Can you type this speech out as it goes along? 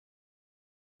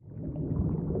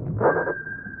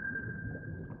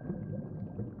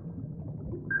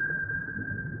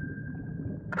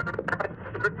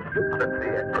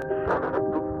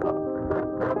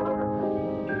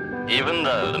Even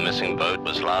though the missing boat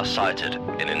was last sighted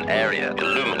in an area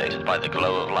illuminated by the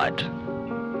glow of light,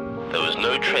 there was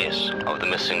no trace of the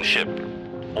missing ship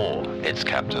or its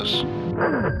captors.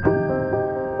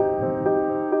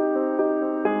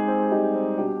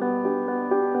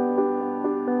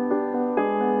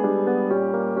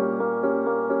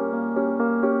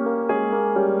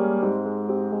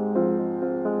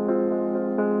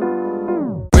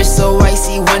 So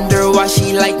icy, wonder why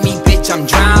she like me, bitch, I'm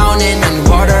drowning in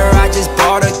water. I just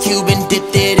bought a cube and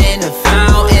dipped it in a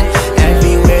fountain.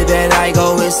 Everywhere that I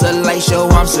go, it's a light show,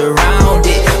 I'm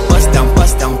surrounded. Bust down,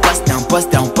 bust down, bust down, bust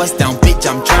down, bust down, bitch,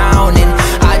 I'm drowning.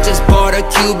 I just bought a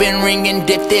Cuban ring and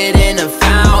dipped it in a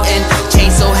fountain. Chain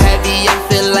so heavy, I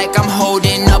feel like I'm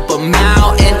holding up a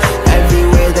mountain.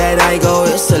 Everywhere that I go,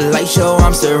 it's a light show,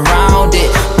 I'm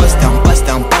surrounded. Bust down, bust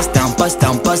down, bust down, bust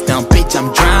down, bust down, bitch,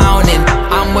 I'm drowning.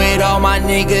 I'm with all my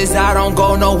niggas, I don't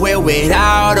go nowhere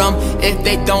without them. If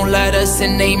they don't let us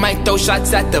in, they might throw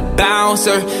shots at the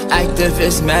bouncer.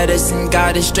 Activist medicine,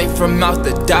 got it straight from out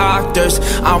the doctors.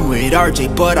 I'm with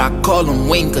RJ, but I call him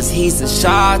Wayne cause he's a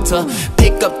shotter.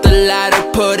 Pick up the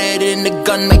ladder, put it in the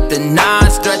gun, make the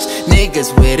nine stretch.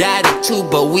 Niggas with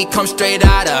attitude, but we come straight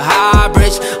out of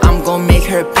Highbridge. I'm gon' make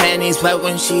her panties wet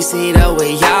when she see the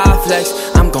way I flex.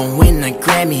 I'm gon' win a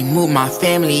Grammy, move my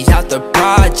family out the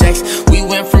projects. We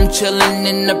went from chillin'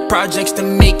 in the projects to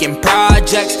making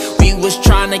projects. We was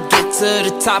tryna get to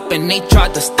the top and they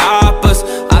tried to stop us.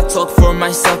 I talk for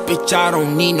myself, bitch, I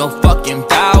don't need no fucking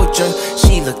voucher.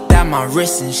 She looked at my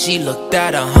wrist and she looked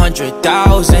at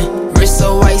 100,000. Wrist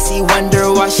so icy,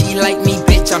 wonder why she like me,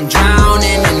 bitch, I'm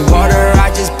drowning in water.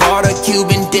 I just bought a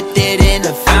cube and dipped it in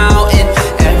a fountain.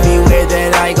 Everywhere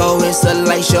that I go, it's a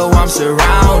light show, I'm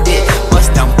surrounded.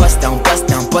 Bust down, bust down, bust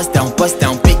down, bust down, bust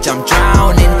down, bitch, I'm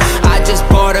drowning. I just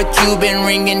bought a Cuban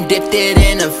ring and dipped it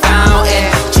in a fountain.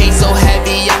 Chain so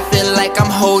heavy, I feel like I'm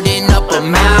holding up a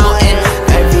mountain.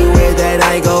 Everywhere that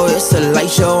I go, it's a light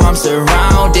show, I'm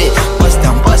surrounded. Bust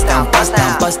down, bust down, bust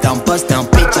down, bust down, bust down,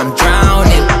 bitch, I'm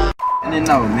drowning. In and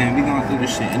out, man. We going through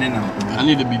this shit in and out, man. I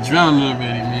need to be drowning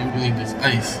already, man. We need this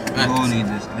ice. We all need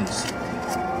this ice.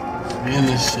 We in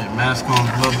this shit. Mask on,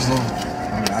 gloves on.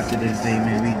 After this day,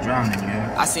 man, we drowning, yeah.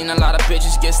 I seen a lot of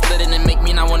bitches get slid in and make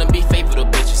me not wanna be faithful to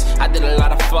bitches. I did a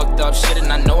lot of fucked up shit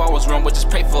and I know I was wrong, but just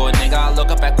pray for a nigga. I look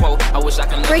up at quote, I wish I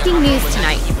can. Breaking news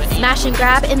tonight. Smash and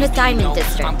grab in the Diamond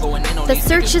District. The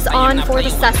search is on for the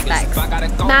suspects.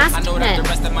 Masked men,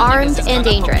 armed and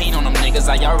dangerous.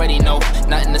 I already know,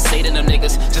 nothing to say to them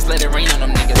niggas. Just let it rain on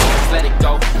them niggas. Just let it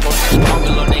go. Go ahead, call me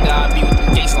little nigga. I be with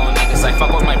them gates on niggas. I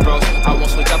fuck with my bros. I won't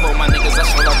switch up on my niggas. I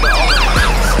show up with all of my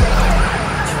niggas.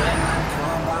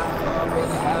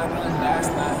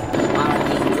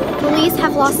 Police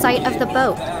have lost sight of the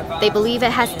boat. They believe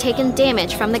it has taken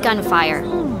damage from the gunfire.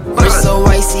 Wrist so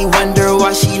icy, wonder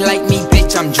why she like me,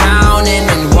 bitch, I'm drowning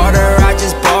in water. I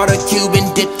just bought a cube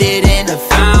and dipped it in a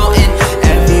fountain.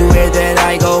 Everywhere that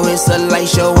I go, it's a light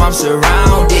show, I'm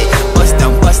surrounded. Bust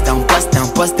down, bust down, bust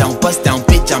down, bust down, bust down,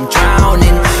 bitch, I'm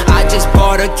drowning. I just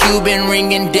bought a Cuban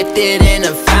ring and dipped it in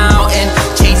a fountain.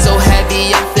 Chain so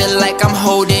heavy, I feel like I'm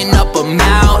holding up a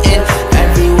mountain.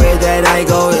 Everywhere that I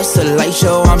go, it's a light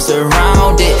show, I'm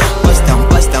surrounded. Bust down,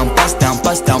 bust down, bust down,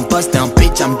 bust down, bust down,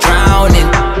 bitch, I'm drowning.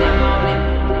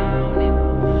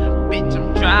 Bitch,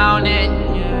 I'm drowning.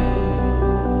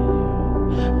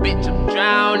 Bitch, I'm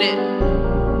drowning.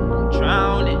 I'm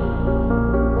drowning.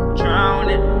 I'm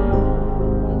drowning.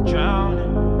 I'm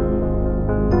drowning.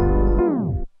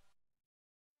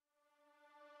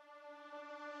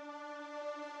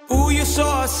 Ooh, you're so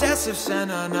obsessive,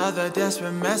 send another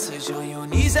desperate message. On your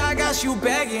knees, I got you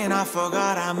begging, I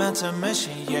forgot I meant to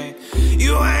mention, yeah.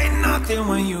 You ain't nothing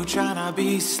when you tryna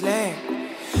be slick.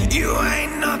 You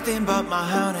ain't nothing but my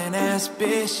hounding ass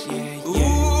bitch, yeah, yeah.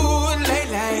 Ooh,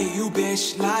 lately, you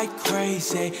bitch like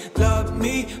crazy. Love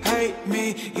me, hate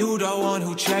me, you the one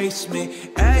who chased me.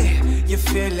 Ayy, you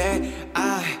feel it,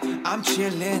 I'm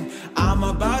chillin'. I'm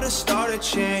about to start a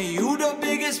chain. You the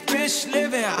biggest bitch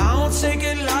living. I don't take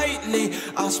it lightly,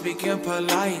 I'm speaking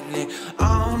politely.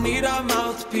 I don't need a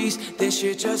mouthpiece, this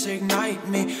shit just ignite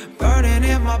me. Burning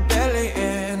in my belly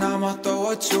and I'ma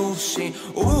throw a two-scene.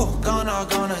 Ooh, gonna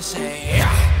say yeah.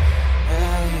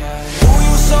 Ooh,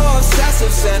 you so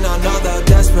obsessive, send another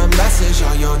desperate message.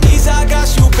 On your knees, I got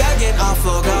you begging, I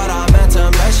forgot I meant to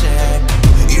mention.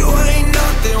 You ain't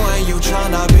nothing when you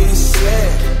tryna be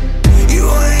slick. You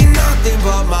ain't nothing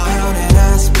but my hounding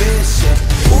ass bitch,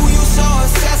 yeah. Ooh, you so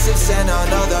obsessive, send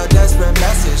another desperate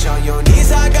message. On your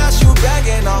knees, I got you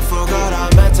begging, I forgot I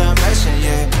meant to mention,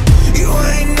 yeah. You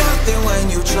ain't nothing when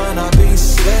you tryna be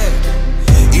slick.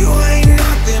 You ain't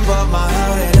nothing but my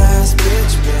hounding ass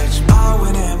bitch, bitch.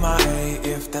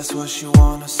 that's what she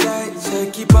wanna say. Say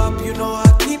keep up, you know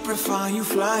I keep refined. You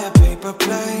fly a paper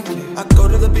plane. I go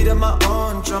to the beat of my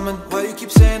own drumming. Why you keep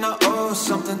saying I owe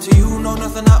something to you? No,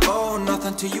 nothing I owe,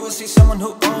 nothing to you. I see someone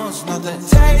who owns nothing.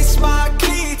 Taste my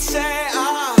cleats, say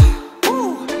ah.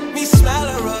 Ooh, me smell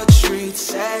a retreat,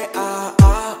 say ah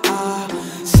ah ah.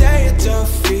 Say it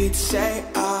defeat, say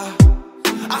ah.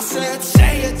 I said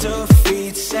say it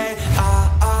defeat, say ah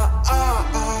ah ah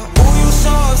ah. Ooh, you so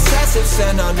obsessive,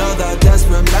 send another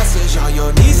desperate message. On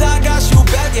your knees, I got you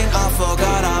begging. I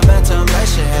forgot I meant to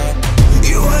mention it.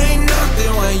 You ain't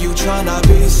nothing when you tryna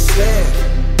be slick.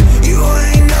 You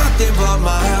ain't nothing but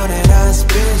my hounded ass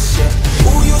bitch, yeah.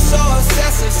 Ooh, you so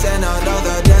obsessive, send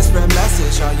another desperate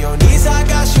message. On your knees, I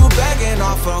got you begging.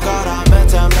 I forgot I meant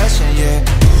to mention, yeah.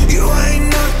 You ain't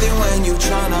nothing when you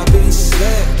tryna be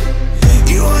slick.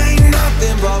 You ain't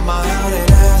nothing but my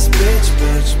hounded ass bitch,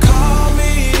 bitch. Call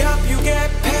me up, you get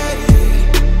petty.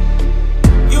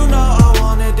 You know I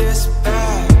wanted this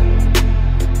bad.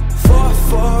 For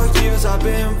 4 years I've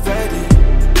been ready.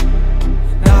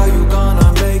 Now you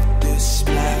gonna make this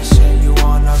splash. And you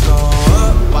wanna go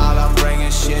up while I'm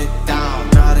bringing shit down.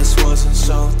 Now this wasn't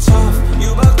so tough.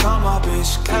 You become a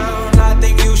bitch clown. I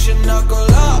think you should knuckle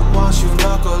up once you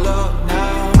knuckle up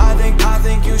now. I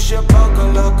think you should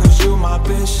buckle up, cause you my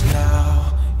bitch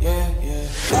now. Yeah,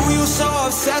 yeah. Ooh, you so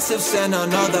obsessive, send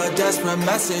another desperate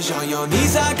message. On your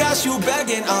knees, I got you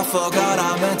begging. I forgot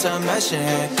I meant to mention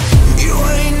it. You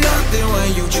ain't nothing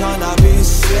when you tryna be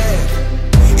sick.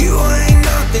 You ain't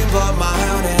nothing but my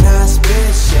hounded ass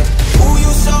bitch, yeah. Ooh,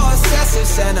 you so obsessive,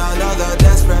 send another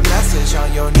desperate message.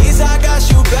 On your knees, I got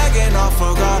you begging. I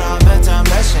forgot I meant to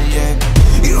mention, yeah.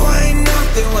 You ain't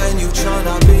nothing when you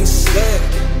tryna be slick.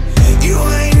 You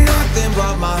ain't nothing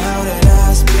but my hounded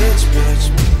ass bitch, bitch.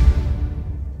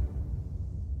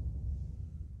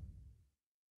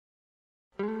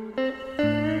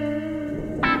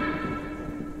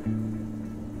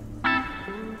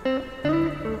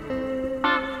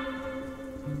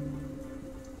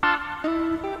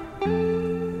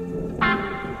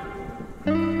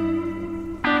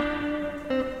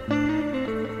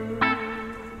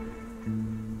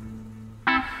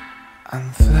 I'm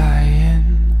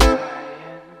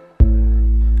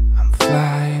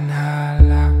flying high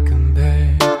like a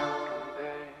bird,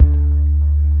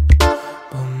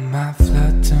 but my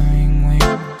fluttering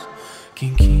wings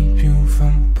can keep you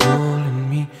from pulling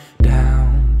me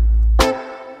down.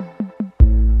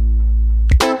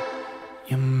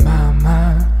 Your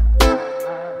mama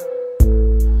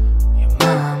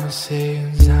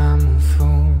says I'm a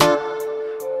fool,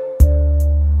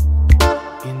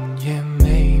 and yeah,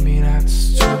 maybe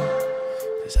that's true,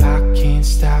 'cause I can't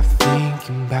stop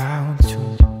thinking about